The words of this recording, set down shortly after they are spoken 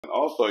And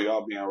also,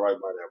 y'all being right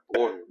by that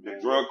border. The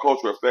drug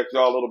culture affects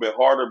y'all a little bit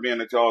harder, being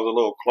that y'all was a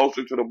little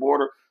closer to the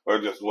border, or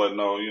just wasn't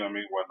no, you know what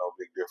I mean, wasn't no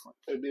big difference.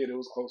 It did. It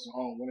was close to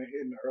home. When it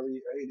hit in the early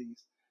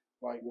 '80s,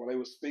 like while they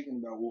was speaking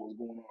about what was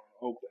going on in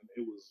Oakland,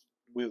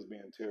 we was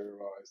being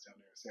terrorized down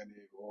there in San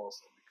Diego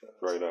also because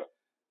Straight up.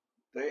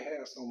 they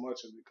had so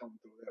much of it coming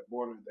through that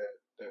border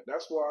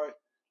that's why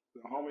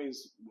the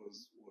homies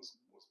was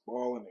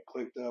balling and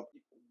clicked up.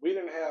 We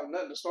didn't have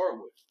nothing to start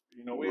with.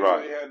 You know, we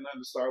Right. really had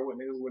nothing to start with.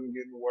 Niggas wasn't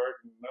getting to work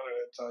and none of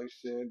that type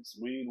shit.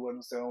 Weed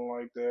wasn't selling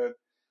like that.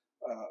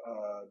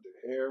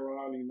 The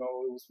heroin, you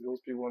know, it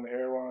was people in the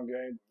heroin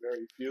game, but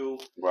very few.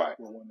 Right.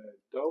 But when that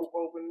dope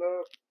opened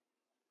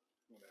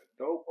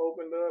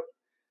up,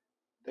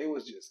 they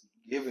was just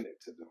giving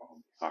it to the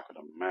homies. I could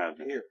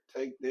imagine. Here,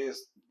 take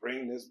this,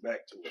 bring this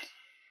back to us.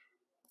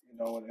 You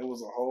know, and it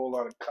was a whole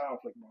lot of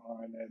conflict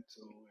behind that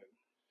too.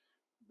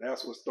 And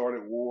that's what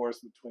started wars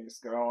between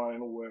Skyline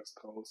and the West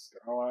Coast,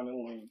 Skyline and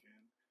Lincoln.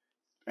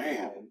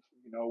 Damn. And,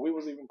 you know, we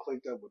was even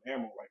clicked up with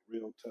Emerald like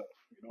real tough.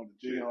 You know, the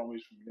G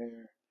homies from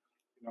there.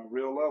 You know,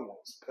 real loved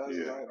ones,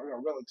 cousins. I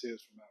got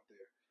relatives from out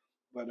there.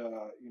 But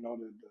you know,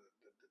 the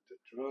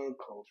drug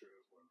culture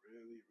is what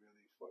really,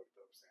 really fucked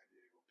up San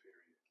Diego.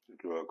 Period. The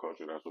drug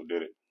culture, that's what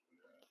did it.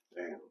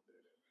 Damn.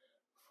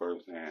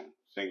 First hand,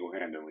 single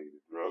handedly, the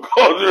drug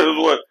culture is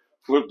what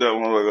flipped that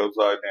motherfucker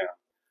upside down.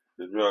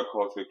 The drug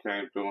culture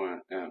came through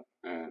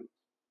and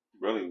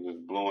really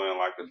just blew in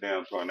like a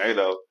damn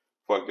tornado.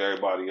 Fucked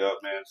everybody up,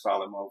 man.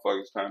 Solid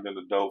motherfuckers turned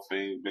into dope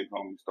fiends. Big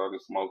homies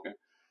started smoking.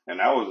 And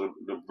that was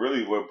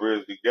really what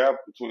bridged the gap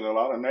between a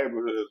lot of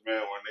neighborhoods,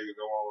 man, where niggas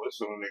don't want to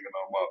listen to nigga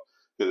no more.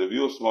 Because if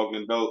you was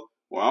smoking dope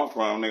where I'm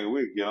from, nigga,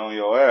 we'd get on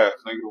your ass.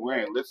 Nigga, we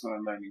ain't listening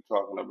to nothing you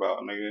talking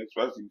about, nigga.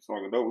 Especially if you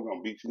smoking dope, we're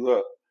going to beat you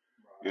up.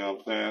 You know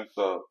what I'm saying?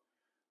 So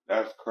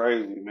that's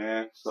crazy,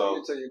 man. So let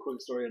me tell you a quick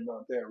story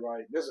about that,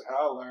 right? This is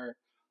how I learned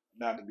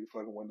not to be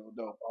fucking with no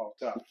dope off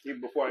top,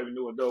 even before I even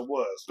knew what dope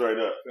was. Straight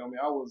up. Feel me?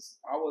 I was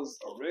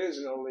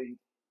originally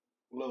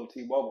Little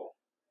T Bubble.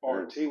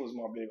 RT was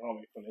my big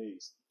homie from the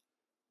East.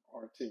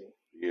 RT.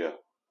 Yeah.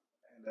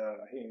 And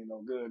he ain't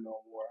no good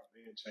no more.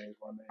 He had changed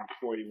my name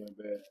before he went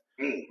bad.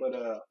 But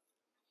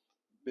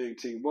Big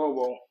T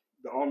Bobo,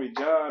 the homie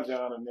John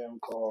and them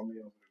called me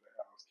over to the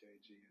house,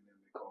 KG, and then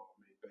they called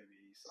me Baby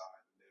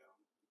Eastside and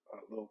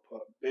them. Little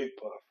Puff, Big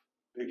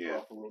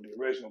Pufferoo, the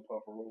original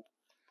Pufferoo.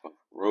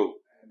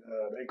 And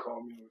they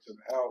called me over to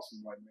the house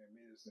and like, man,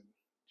 me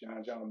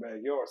and John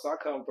backyard. So I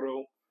come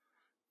through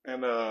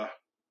and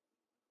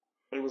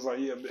it was like,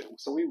 yeah,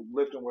 so we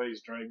lifting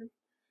weights, drinking.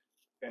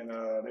 And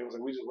they was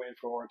like, we just waiting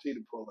for RT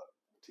to pull up.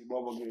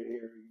 T-Mobile get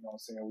here, you know what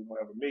I'm saying? We're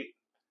going to have a meet.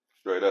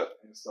 Straight up.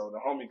 And so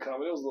the homie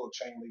come, it was a little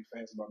chain link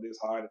fence about this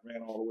high that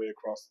ran all the way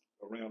across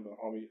around the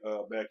homie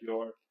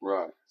backyard.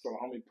 Right. So the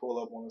homie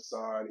pull up on the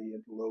side, he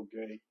hit the little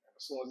gate. And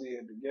as soon as he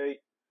hit the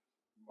gate,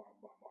 my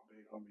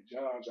big homie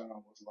John was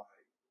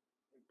like,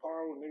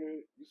 Parle,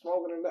 nigga, you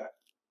smoking or not?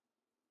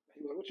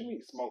 He was like, what you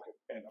mean smoking?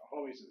 And the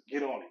homie says,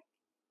 get on him.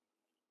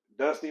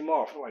 Dust him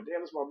off. I'm like,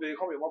 damn, this is my big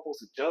homie. Am I supposed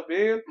to jump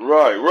in?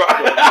 Right.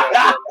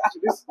 So,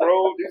 this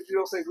grown, you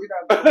know what I'm saying?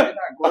 They're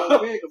not grown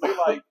men because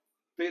they're like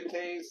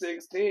 15,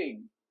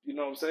 16. You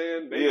know what I'm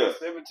saying? They're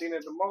 17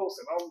 at the most,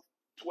 and I'm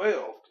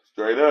 12.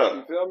 Straight up.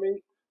 You feel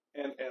me?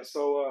 And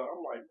so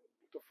I'm like,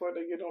 what the fuck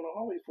they get on the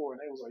homie for? And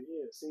they was like,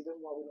 yeah, see, that's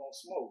why we don't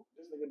smoke.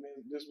 This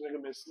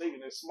nigga been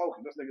sneaking and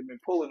smoking. This nigga been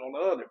pulling on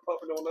the other,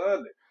 puffing on the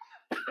other.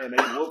 And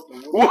they whooped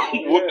him.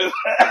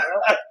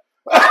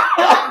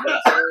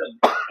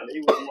 And he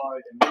was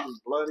like, and he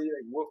was bloody.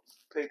 They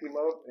picked him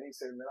up, and he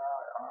said, "Man,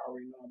 I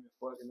already know I've been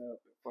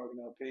fucking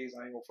up peace.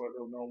 I ain't gonna fuck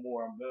up no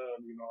more. I'm done.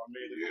 You know what I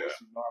mean? You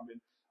know,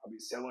 I'll be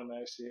selling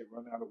that shit,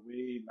 run out of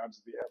weed, and I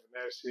just be having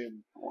that shit.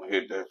 And I'm gonna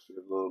hit that shit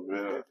a little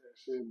bit. Hit that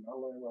shit, and I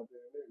learned about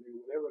that.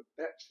 Whatever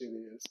that shit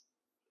is,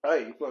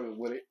 I ain't fucking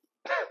with it.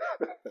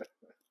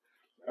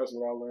 That's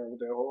what I learned what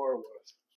that horror was.